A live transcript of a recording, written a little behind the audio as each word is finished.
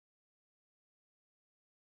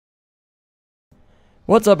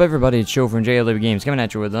What's up, everybody? It's Joe from JLW Games coming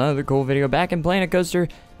at you with another cool video back in Planet Coaster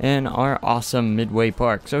in our awesome Midway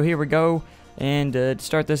Park. So here we go, and to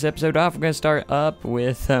start this episode off, we're going to start up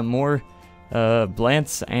with more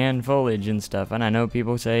plants and foliage and stuff. And I know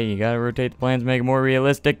people say you gotta rotate the plants, make it more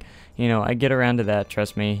realistic. You know, I get around to that,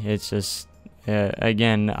 trust me. It's just,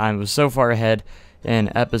 again, I was so far ahead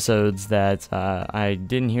in episodes that I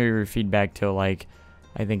didn't hear your feedback till like,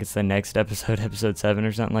 I think it's the next episode, episode 7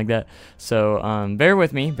 or something like that. So, bear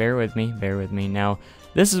with me. Now,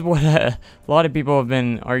 this is what a lot of people have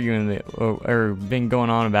been arguing or been going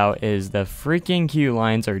on about, is the freaking queue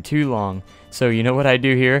lines are too long. So, you know what I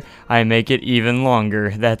do here? I make it even longer.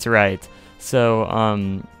 That's right.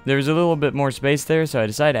 So, there's a little bit more space there, so I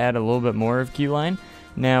decided to add a little bit more of queue line.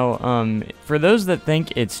 Now, for those that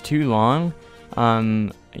think it's too long,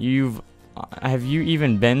 have you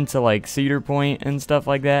even been to like Cedar Point and stuff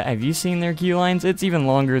like that? Have you seen their queue lines? It's even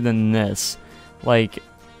longer than this. Like,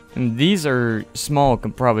 these are small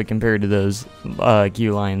probably compared to those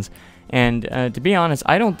queue lines. And to be honest,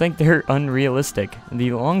 I don't think they're unrealistic.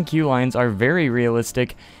 The long queue lines are very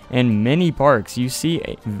realistic in many parks. You see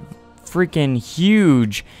freaking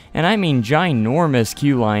huge, and I mean ginormous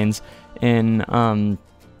queue lines in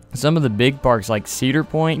some of the big parks like Cedar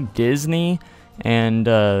Point, Disney, and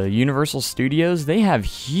Universal Studios. They have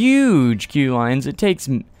huge queue lines. It takes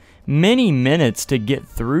many minutes to get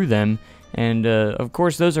through them, and of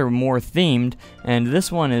course those are more themed, and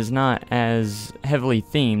this one is not as heavily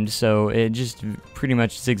themed, so it just pretty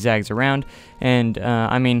much zigzags around. And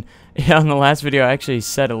I mean, on the last video I actually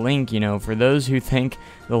set a link, you know, for those who think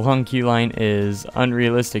the long queue line is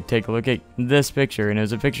unrealistic. Take a look at this picture, and it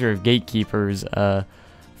was a picture of gatekeepers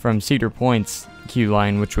from Cedar Point's queue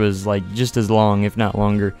line, which was like just as long, if not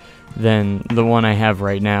longer, than the one I have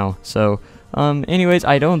right now. So anyways,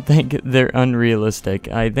 I don't think they're unrealistic.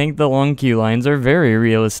 I think the long queue lines are very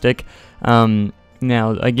realistic. Now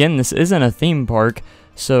again, this isn't a theme park,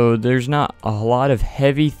 so there's not a lot of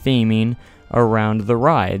heavy theming around the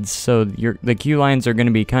rides, so the queue lines are going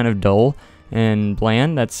to be kind of dull and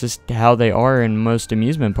bland. That's just how they are in most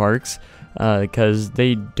amusement parks, because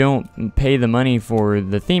they don't pay the money for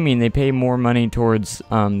the theming. They pay more money towards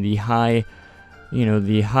the high, you know,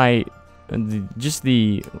 just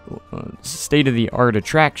the state-of-the-art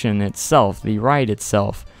attraction itself, the ride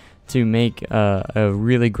itself, to make a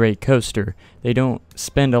really great coaster. They don't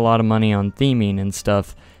spend a lot of money on theming and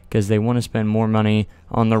stuff, because they want to spend more money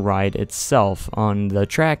on the ride itself, on the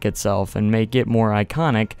track itself, and make it more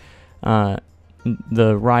iconic,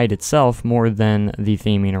 the ride itself, more than the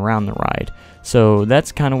theming around the ride. So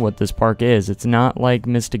that's kind of what this park is. It's not like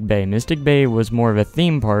Mystic Bay. Mystic Bay was more of a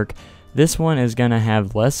theme park. This one is going to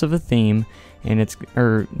have less of a theme, and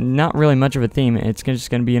or not really much of a theme. It's just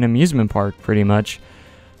going to be an amusement park, pretty much.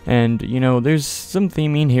 And, you know, there's some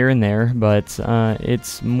theming here and there, but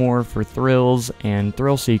it's more for thrills and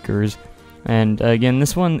thrill seekers. And again,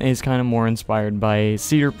 this one is kind of more inspired by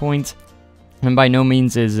Cedar Point, and by no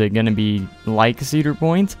means is it going to be like Cedar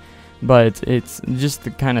Point, but it's just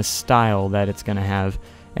the kind of style that it's going to have.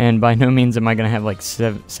 And by no means am I going to have like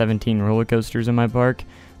 17 roller coasters in my park.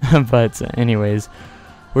 But anyways,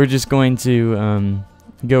 we're just going to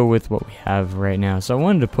go with what we have right now. So I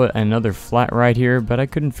wanted to put another flat ride here, but I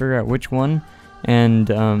couldn't figure out which one.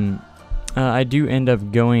 And I do end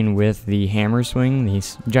up going with the hammer swing,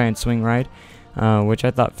 the giant swing ride, which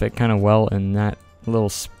I thought fit kind of well in that little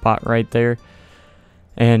spot right there.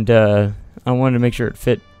 And I wanted to make sure it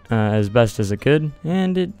fit as best as it could,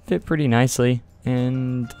 and it fit pretty nicely.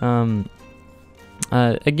 And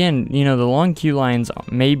again, you know, the long queue lines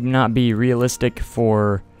may not be realistic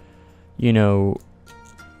for, you know,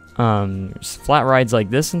 flat rides like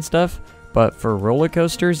this and stuff, but for roller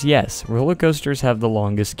coasters, yes, roller coasters have the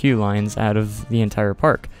longest queue lines out of the entire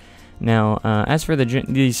park. Now, as for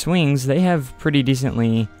the swings, they have pretty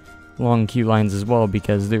decently long queue lines as well,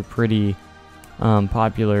 because they're pretty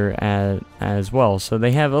popular as well. So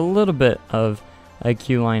they have a little bit of a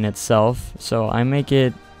queue line itself, so I make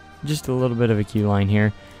it just a little bit of a queue line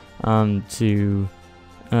here to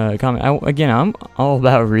comment. Again, I'm all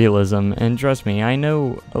about realism, and trust me, I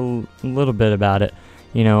know a little bit about it.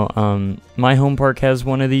 You know, my home park has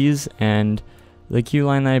one of these, and the queue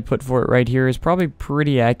line that I put for it right here is probably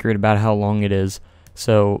pretty accurate about how long it is.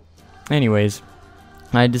 So anyways,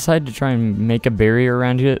 I decided to try and make a barrier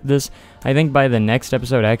around this. I think by the next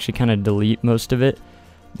episode I actually kind of delete most of it,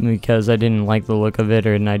 because I didn't like the look of it,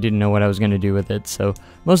 and I didn't know what I was going to do with it. So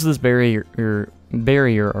most of this barrier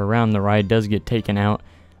around the ride does get taken out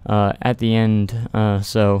at the end.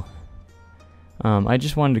 So I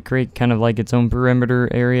just wanted to create kind of like its own perimeter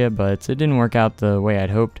area, but it didn't work out the way I'd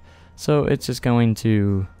hoped. So it's just going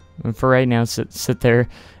to, for right now, sit there,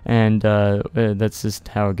 and that's just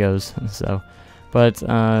how it goes. So, but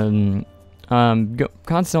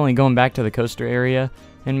constantly going back to the coaster area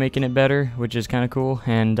and making it better, which is kind of cool.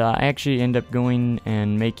 And I actually end up going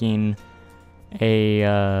and making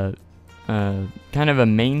a kind of a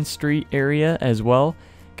main street area as well,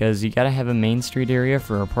 because you gotta have a main street area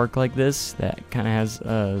for a park like this that kind of has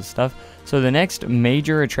stuff. So the next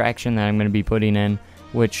major attraction that I'm going to be putting in,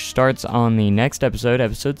 which starts on the next episode,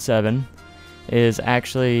 episode 7, is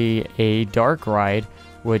actually a dark ride,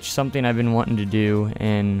 which something I've been wanting to do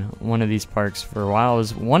in one of these parks for a while. I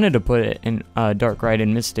wanted to put it in a dark ride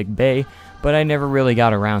in Mystic Bay, but I never really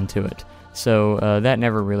got around to it. So that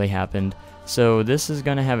never really happened. So this is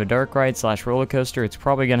going to have a dark ride / roller coaster. It's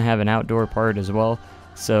probably going to have an outdoor part as well.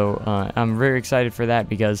 So I'm very excited for that,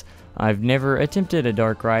 because I've never attempted a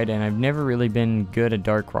dark ride, and I've never really been good at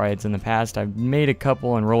dark rides in the past. I've made a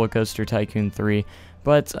couple in Roller Coaster Tycoon 3,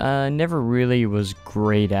 but never really was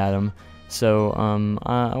great at them. So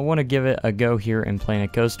I want to give it a go here in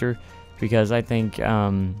Planet Coaster, because I think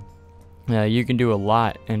you can do a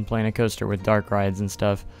lot in Planet Coaster with dark rides and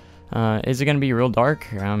stuff. Is it going to be real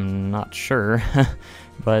dark? I'm not sure.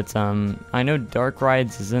 But I know dark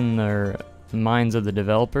rides is in their minds of the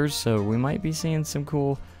developers, so we might be seeing some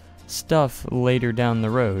cool stuff later down the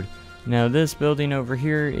road. Now this building over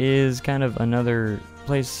here is kind of another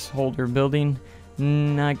placeholder building.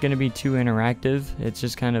 Not going to be too interactive. It's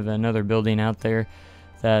just kind of another building out there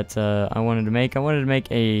that I wanted to make. I wanted to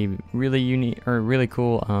make a really unique, or really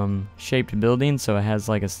cool shaped building, so it has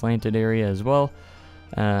like a slanted area as well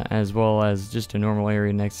as just a normal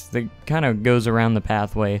area next that kind of goes around the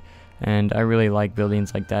pathway. And I really like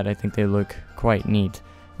buildings like that. I think they look quite neat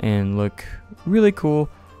and look really cool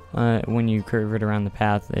when you curve it around the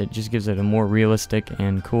path. It just gives it a more realistic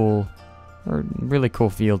and cool, or really cool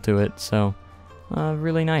feel to it. So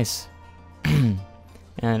really nice.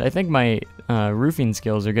 And I think my roofing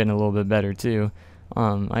skills are getting a little bit better too.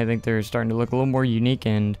 I think they're starting to look a little more unique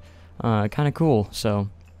and kind of cool. So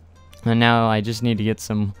and now I just need to get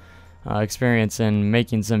some experience in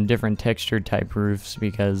making some different textured type roofs,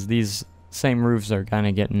 because these same roofs are kind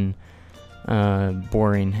of getting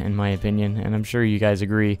boring in my opinion, and I'm sure you guys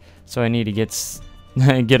agree. So I need to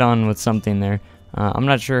get on with something there. I'm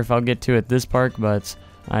not sure if I'll get to it this park, but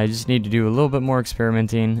I just need to do a little bit more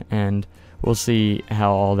experimenting, and we'll see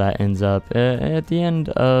how all that ends up at the end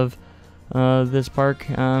of this park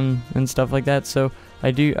and stuff like that. So I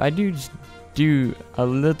do just do a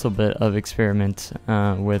little bit of experiment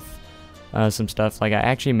with some stuff. Like I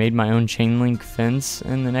actually made my own chain link fence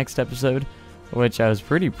in the next episode, which I was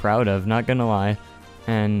pretty proud of, not gonna lie,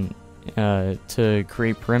 and to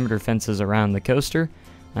create perimeter fences around the coaster.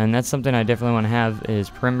 And that's something I definitely want to have, is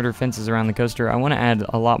perimeter fences around the coaster. I want to add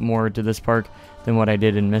a lot more to this park than what I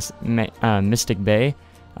did in Mystic Bay.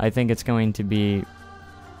 I think it's going to be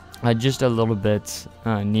just a little bit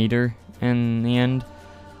neater in the end.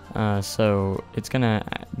 So it's gonna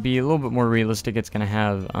be a little bit more realistic. It's gonna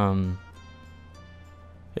have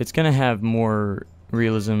more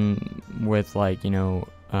realism with, like, you know,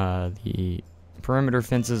 the perimeter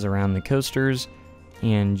fences around the coasters,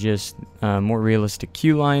 and just more realistic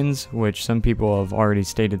queue lines, which some people have already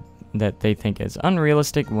stated that they think is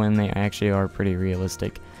unrealistic when they actually are pretty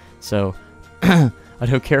realistic. So I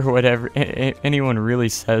don't care whatever anyone really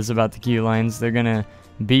says about the queue lines, they're gonna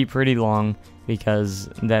be pretty long, because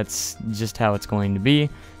that's just how it's going to be,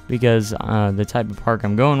 because the type of park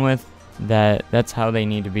I'm going with, that's how they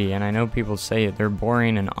need to be. And I know people say they're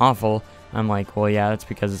boring and awful. I'm like, well, yeah, that's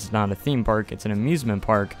because it's not a theme park, it's an amusement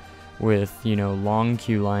park with, you know, long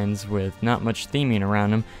queue lines with not much theming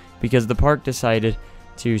around them, because the park decided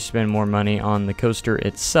to spend more money on the coaster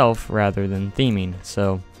itself rather than theming.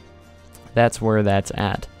 So that's where that's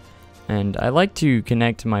at. And I like to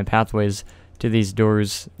connect my pathways to these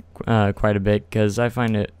doors quite a bit, because I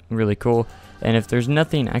find it really cool. And if there's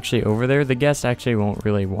nothing actually over there, the guests actually won't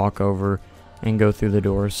really walk over and go through the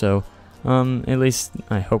door. So at least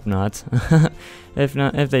I hope not.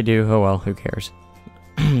 If they do, oh well, who cares.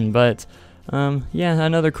 But yeah,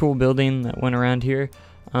 another cool building that went around here.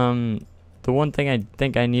 The one thing I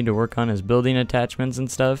think I need to work on is building attachments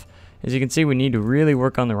and stuff. As you can see, we need to really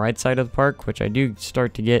work on the right side of the park, which I do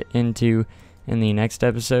start to get into in the next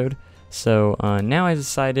episode. So now I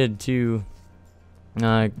decided to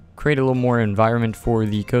create a little more environment for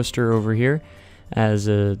the coaster over here, as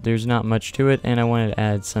there's not much to it, and I wanted to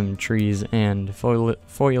add some trees and foliage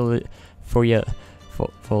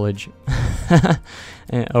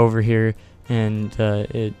over here, and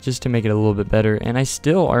just to make it a little bit better. And I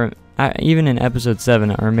still are, even in episode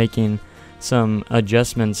 7, are making some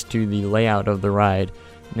adjustments to the layout of the ride.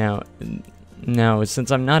 Now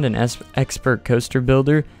since I'm not an expert coaster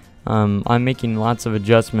builder, I'm making lots of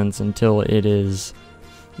adjustments until it is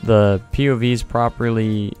the POVs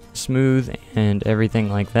properly smooth and everything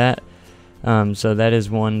like that. So that is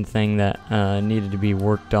one thing that needed to be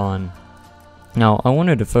worked on. Now I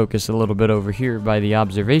wanted to focus a little bit over here by the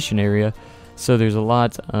observation area. So there's a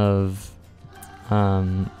lot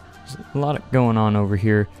going on over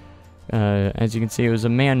here. As you can see, it was a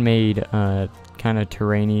man-made kind of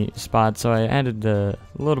terrainy spot, so I added a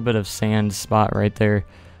little bit of sand spot right there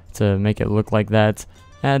to make it look like that.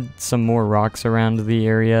 Add some more rocks around the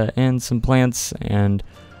area and some plants and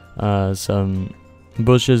some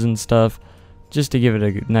bushes and stuff, just to give it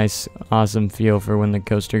a nice, awesome feel for when the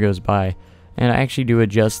coaster goes by. And I actually do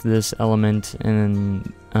adjust this element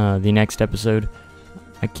in the next episode.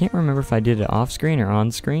 I can't remember if I did it off screen or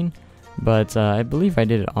on screen, but I believe I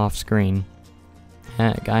did it off screen.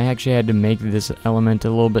 I actually had to make this element a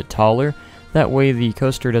little bit taller, that way the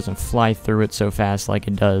coaster doesn't fly through it so fast like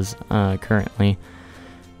it does currently.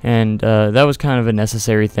 And that was kind of a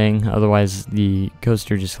necessary thing, otherwise the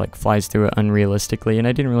coaster just like flies through it unrealistically, and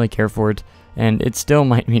I didn't really care for it, and it still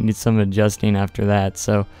might need some adjusting after that.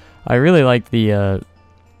 So I really like the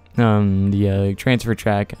transfer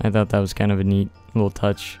track. I thought that was kind of a neat little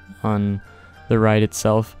touch on the ride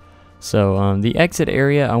itself. So the exit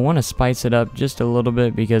area, I want to spice it up just a little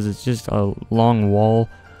bit because it's just a long wall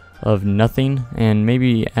of nothing, and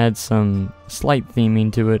maybe add some slight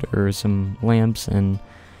theming to it or some lamps and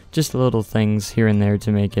just little things here and there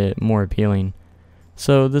to make it more appealing.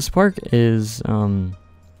 So this park is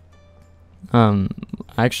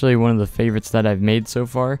actually one of the favorites that I've made so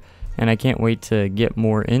far, and I can't wait to get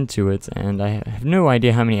more into it. And I have no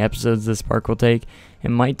idea how many episodes this park will take. It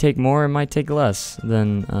might take more, it might take less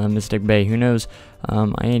than Mystic Bay, who knows.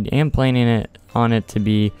 I am planning on it to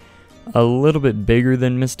be a little bit bigger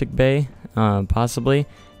than Mystic Bay, possibly.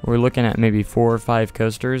 We're looking at maybe 4 or 5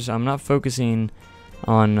 coasters. I'm not focusing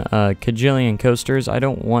on a cajillion coasters. I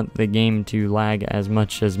don't want the game to lag as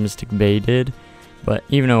much as Mystic Bay did, but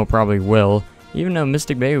even though it probably will. Even though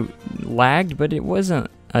Mystic Bay lagged, but it wasn't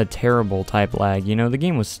a terrible type lag. You know, the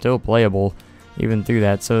game was still playable even through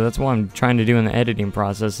that. So that's what I'm trying to do in the editing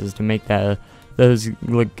process, is to make those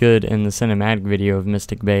look good in the cinematic video of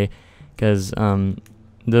Mystic Bay, because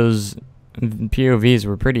those POVs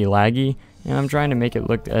were pretty laggy, and I'm trying to make it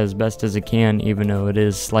look as best as it can, even though it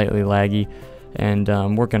is slightly laggy. And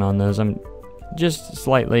I'm working on those. I'm just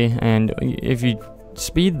slightly, and if you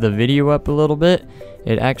speed the video up a little bit,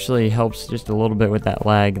 it actually helps just a little bit with that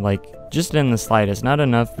lag, like just in the slightest, not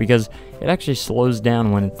enough, because it actually slows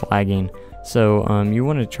down when it's lagging. So you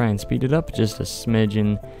want to try and speed it up just a smidge,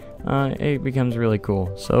 and it becomes really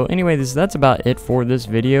cool. So anyway, that's about it for this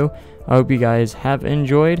video. I hope you guys have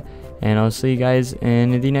enjoyed, and I'll see you guys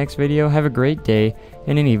in the next video. Have a great day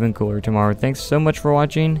and an even cooler tomorrow. Thanks so much for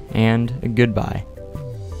watching, and goodbye.